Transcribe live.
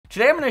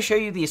Today I'm going to show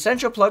you the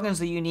essential plugins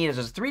that you need as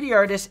a 3D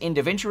artist in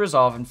DaVinci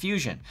Resolve and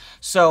Fusion.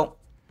 So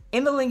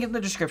in the link in the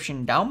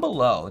description down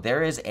below,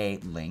 there is a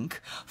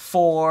link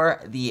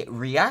for the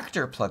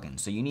Reactor plugin.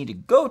 So you need to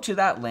go to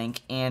that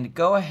link and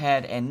go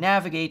ahead and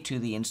navigate to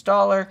the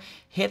installer,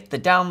 hit the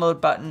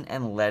download button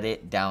and let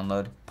it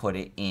download, put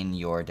it in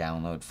your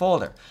download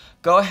folder.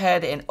 Go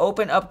ahead and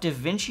open up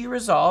DaVinci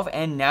Resolve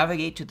and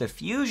navigate to the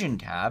Fusion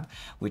tab,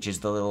 which is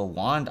the little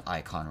wand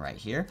icon right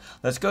here.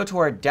 Let's go to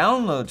our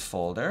downloads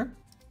folder.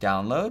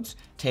 Downloads,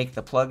 take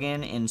the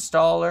plugin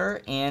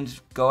installer and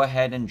go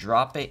ahead and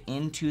drop it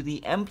into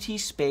the empty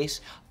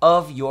space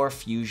of your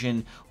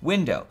Fusion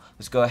window.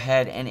 Let's go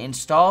ahead and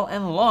install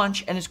and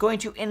launch, and it's going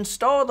to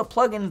install the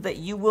plugins that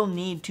you will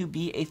need to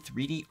be a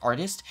 3D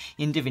artist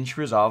in DaVinci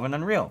Resolve and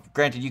Unreal.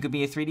 Granted, you could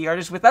be a 3D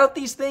artist without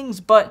these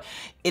things, but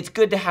it's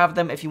good to have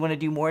them if you want to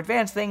do more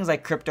advanced things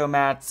like crypto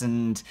mats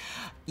and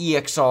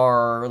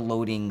EXR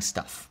loading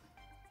stuff.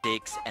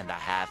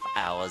 6.5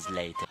 hours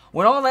later.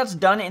 When all that's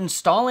done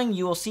installing,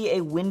 you will see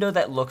a window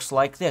that looks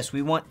like this.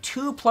 We want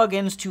 2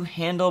 plugins to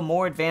handle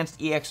more advanced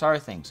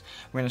EXR things.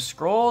 We're going to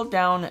scroll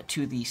down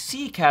to the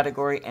C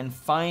category and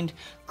find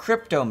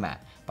Crypto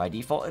Mat. By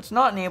default, it's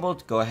not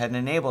enabled. Go ahead and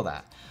enable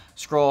that.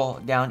 Scroll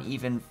down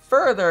even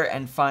further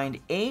and find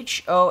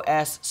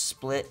HOS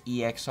Split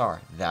EXR.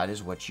 That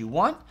is what you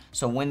want.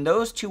 So when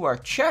those 2 are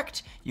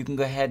checked, you can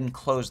go ahead and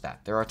close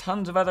that. There are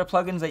tons of other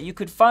plugins that you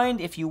could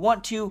find if you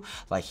want to,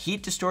 like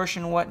heat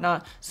distortion and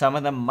whatnot. Some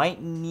of them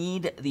might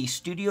need the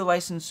studio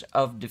license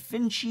of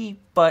DaVinci,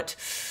 but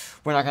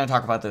we're not going to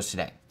talk about those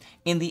today.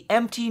 In the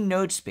empty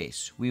node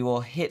space, we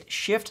will hit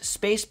Shift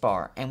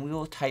Spacebar and we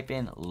will type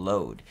in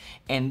load.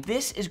 And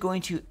this is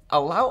going to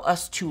allow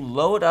us to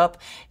load up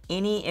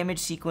any image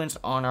sequence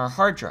on our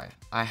hard drive.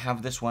 I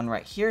have this one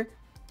right here.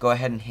 Go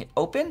ahead and hit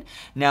open.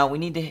 Now we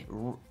need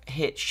to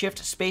hit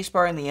Shift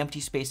Spacebar in the empty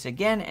space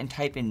again and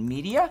type in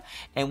media,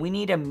 and we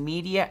need a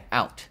media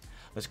out.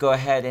 Let's go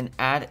ahead and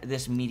add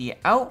this media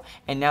out,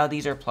 and now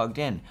these are plugged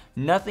in.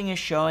 Nothing is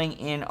showing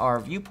in our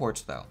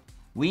viewports though.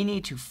 We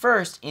need to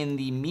first, in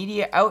the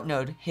media out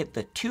node, hit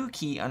the 2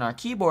 key on our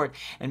keyboard,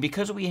 and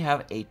because we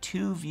have a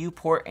 2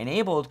 viewport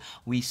enabled,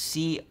 we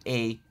see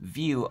a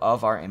view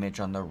of our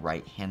image on the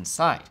right hand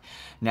side.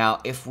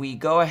 Now if we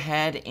go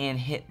ahead and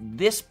hit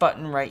this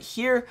button right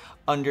here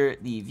under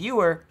the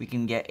viewer, we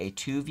can get a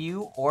 2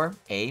 view or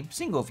a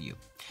single view.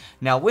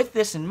 Now with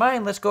this in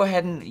mind, let's go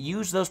ahead and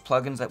use those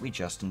plugins that we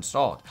just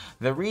installed.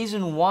 The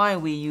reason why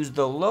we used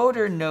the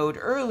loader node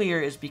earlier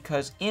is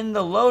because in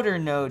the loader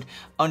node,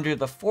 under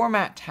the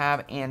format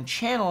tab and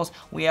channels,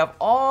 we have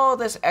all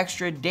this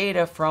extra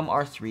data from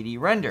our 3D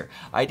render.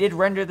 I did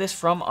render this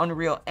from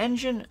Unreal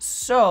Engine,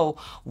 so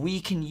we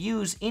can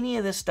use any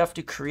of this stuff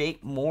to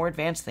create more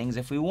advanced things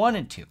if we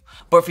wanted to.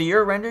 But for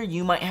your render,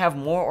 you might have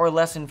more or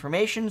less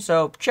information,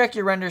 so check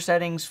your render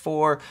settings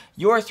for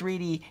your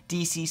 3D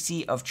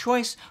DCC of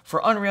choice.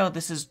 For Unreal,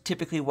 this is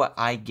typically what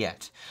I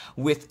get.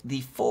 With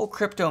the full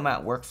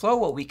CryptoMat workflow,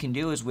 what we can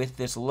do is with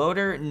this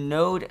loader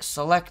node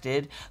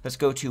selected, let's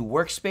go to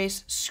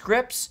Workspace,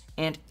 Scripts,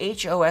 and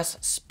HOS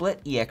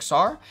Split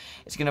EXR.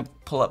 It's going to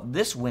pull up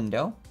this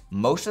window.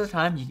 Most of the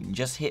time, you can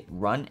just hit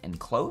run and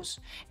close.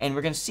 And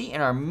we're going to see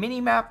in our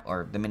mini-map,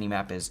 or the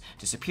mini-map is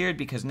disappeared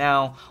because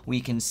now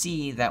we can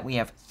see that we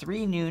have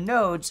 3 new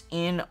nodes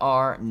in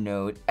our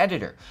node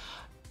editor.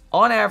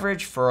 On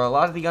average, for a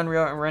lot of the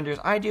Unreal renders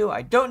I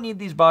don't need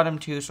these bottom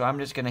 2, so I'm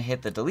just going to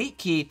hit the delete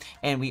key,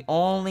 and we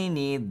only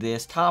need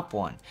this top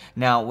one.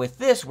 Now with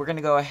this, we're going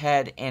to go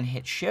ahead and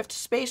hit Shift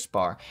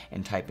Spacebar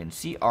and type in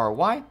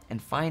CRY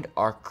and find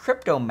our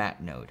CryptoMat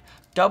node.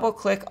 Double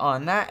click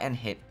on that and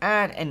hit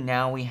add, and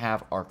now we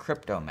have our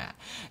CryptoMat.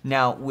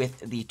 Now with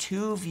the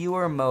 2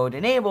 viewer mode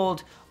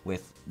enabled,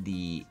 with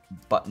the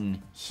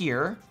button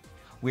here,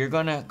 we're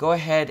going to go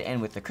ahead and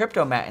with the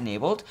CryptoMat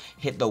enabled,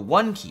 hit the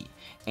 1 key.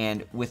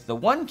 And with the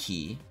 1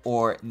 key,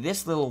 or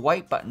this little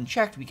white button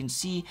checked, we can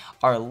see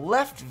our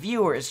left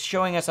viewer is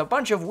showing us a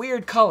bunch of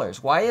weird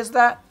colors. Why is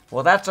that?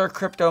 Well, that's our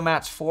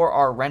CryptoMats for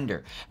our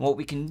render. And what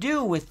we can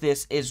do with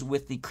this is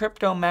with the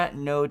CryptoMat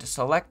node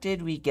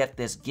selected, we get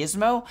this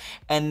gizmo.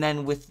 And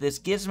then with this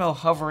gizmo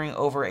hovering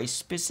over a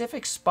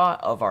specific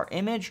spot of our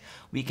image,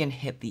 we can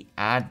hit the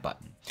add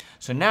button.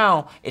 So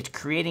now it's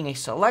creating a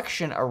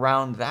selection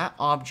around that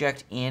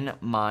object in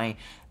my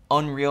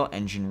Unreal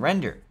Engine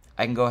render.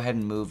 I can go ahead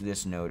and move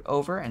this node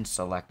over and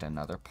select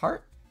another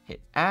part,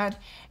 hit add,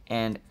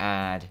 and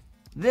add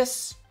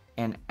this,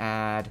 and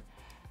add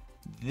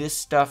this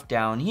stuff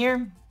down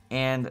here,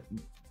 and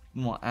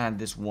we'll add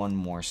this one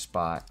more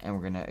spot, and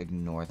we're going to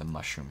ignore the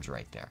mushrooms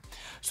right there.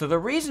 So the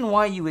reason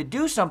why you would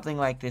do something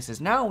like this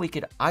is now we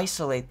could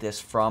isolate this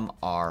from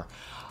our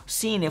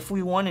scene if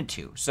we wanted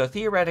to. So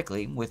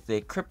theoretically, with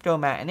the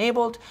CryptoMat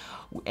enabled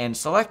and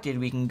selected,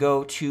 we can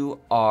go to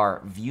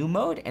our view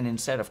mode, and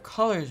instead of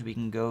colors, we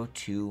can go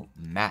to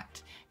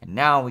matte. And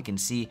now we can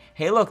see,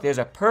 hey look, there's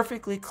a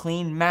perfectly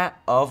clean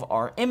matte of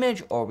our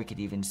image, or we could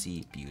even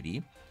see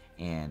beauty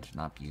and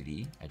not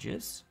beauty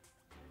edges.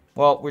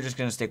 Well, we're just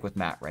going to stick with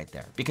matte right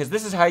there, because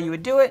this is how you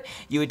would do it.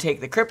 You would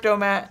take the crypto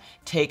matte,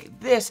 take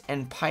this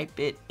and pipe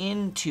it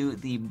into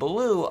the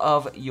blue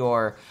of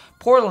your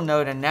portal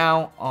node. And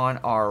now on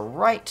our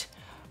right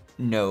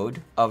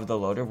node of the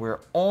loader, we're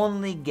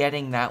only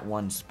getting that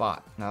one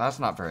spot. Now that's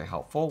not very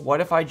helpful.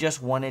 What if I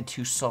just wanted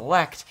to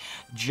select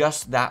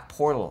just that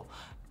portal?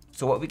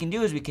 So what we can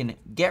do is we can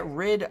get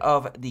rid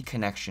of the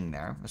connection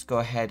there. Let's go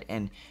ahead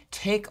and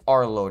take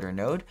our loader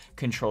node,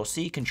 Control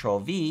C, Control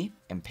V,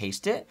 and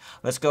paste it.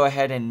 Let's go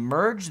ahead and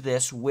merge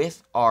this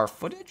with our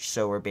footage.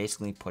 So we're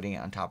basically putting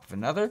it on top of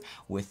another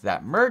with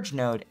that merge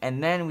node.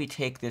 And then we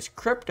take this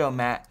crypto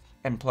matte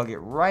and plug it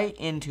right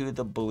into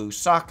the blue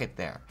socket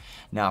there.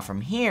 Now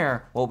from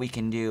here, what we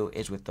can do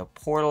is with the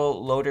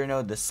portal loader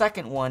node, the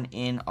second one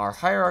in our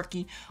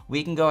hierarchy,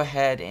 we can go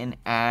ahead and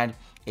add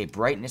a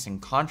brightness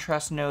and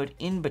contrast node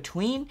in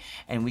between,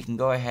 and we can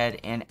go ahead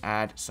and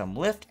add some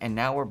lift, and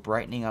now we're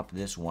brightening up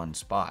this one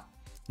spot.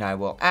 Now I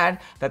will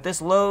add that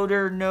this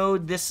loader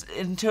node, this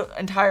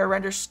entire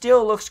render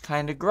still looks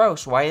kind of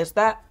gross. Why is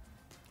that?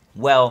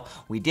 Well,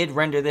 we did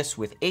render this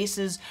with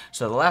aces,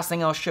 so the last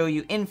thing I'll show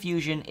you in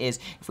Fusion is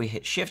if we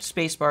hit Shift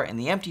Spacebar in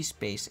the empty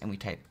space and we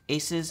type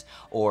aces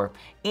or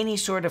any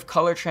sort of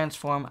color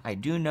transform. I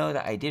do know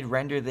that I did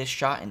render this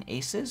shot in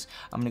aces.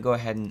 I'm going to go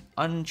ahead and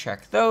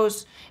uncheck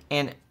those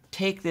and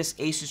take this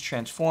aces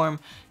transform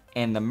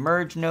and the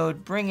merge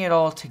node, bring it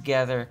all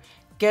together,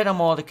 get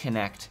them all to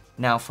connect.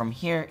 Now from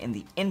here in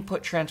the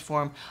input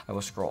transform, I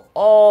will scroll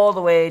all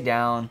the way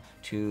down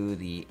to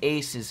the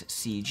ACES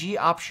CG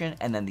option,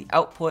 and then the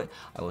output,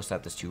 I will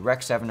set this to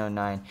Rec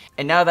 709.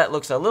 And now that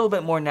looks a little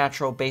bit more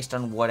natural based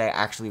on what I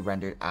actually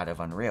rendered out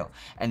of Unreal.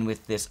 And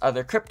with this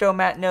other crypto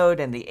matte node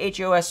and the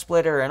HOS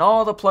splitter and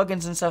all the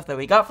plugins and stuff that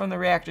we got from the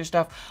reactor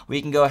stuff,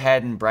 we can go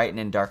ahead and brighten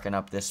and darken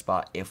up this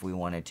spot if we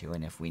wanted to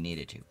and if we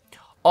needed to.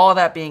 All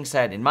that being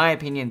said, in my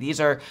opinion, these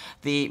are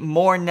the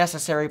more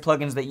necessary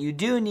plugins that you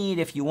do need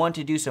if you want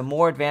to do some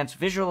more advanced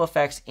visual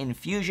effects in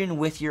Fusion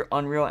with your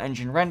Unreal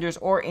Engine renders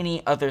or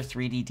any other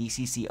 3D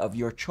DCC of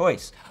your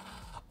choice.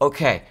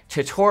 Okay,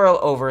 tutorial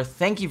over.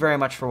 Thank you very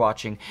much for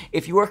watching.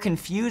 If you are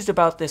confused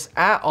about this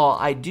at all,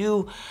 I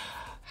do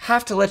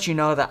have to let you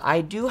know that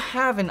I do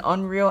have an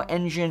Unreal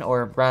Engine,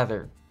 or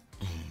rather,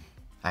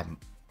 I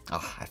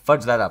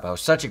fudged that up. That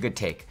was such a good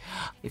take.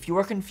 If you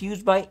are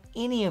confused by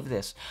any of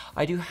this,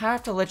 I do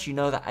have to let you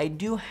know that I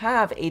do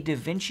have a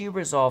DaVinci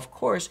Resolve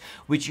course,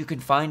 which you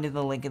can find in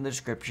the link in the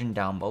description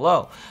down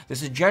below.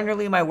 This is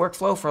generally my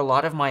workflow for a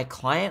lot of my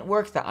client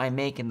work that I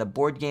make in the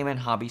board game and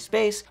hobby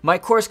space. My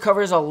course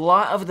covers a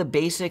lot of the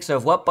basics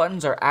of what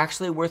buttons are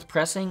actually worth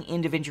pressing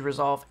in DaVinci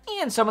Resolve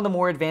and some of the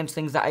more advanced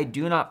things that I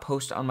do not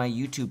post on my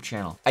YouTube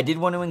channel. I did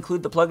want to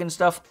include the plugin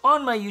stuff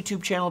on my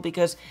YouTube channel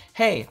because,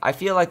 hey, I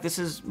feel like this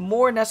is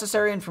more necessary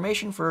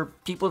information for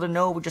people to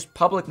know, just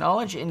public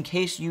knowledge, in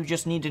case you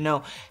just need to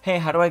know, hey,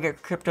 how do I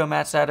get crypto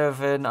mats out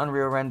of an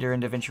Unreal render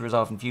in DaVinci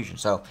Resolve and Fusion?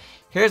 So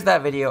here's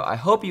that video. I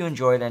hope you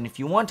enjoyed, and if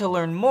you want to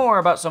learn more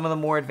about some of the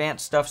more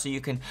advanced stuff so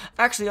you can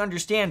actually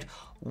understand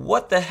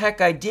what the heck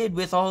I did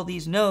with all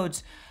these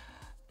nodes,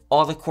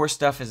 all the course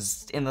stuff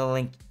is in the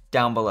link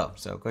down below.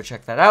 So go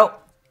check that out.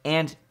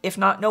 And if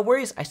not, no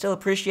worries. I still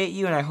appreciate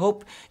you, and I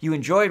hope you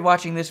enjoyed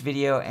watching this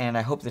video, and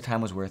I hope the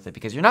time was worth it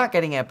because you're not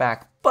getting it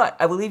back. But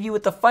I will leave you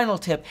with the final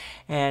tip,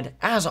 and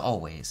as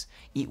always,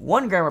 eat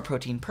 1 gram of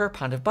protein per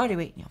pound of body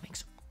weight, and you'll make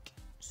some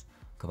gains.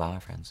 Goodbye, my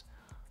friends.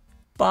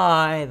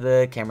 Bye.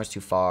 The camera's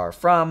too far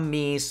from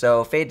me,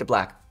 so fade to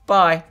black.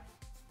 Bye.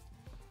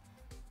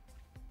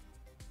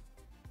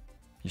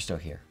 You're still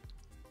here.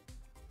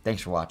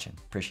 Thanks for watching.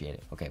 Appreciate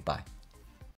it. Okay, bye.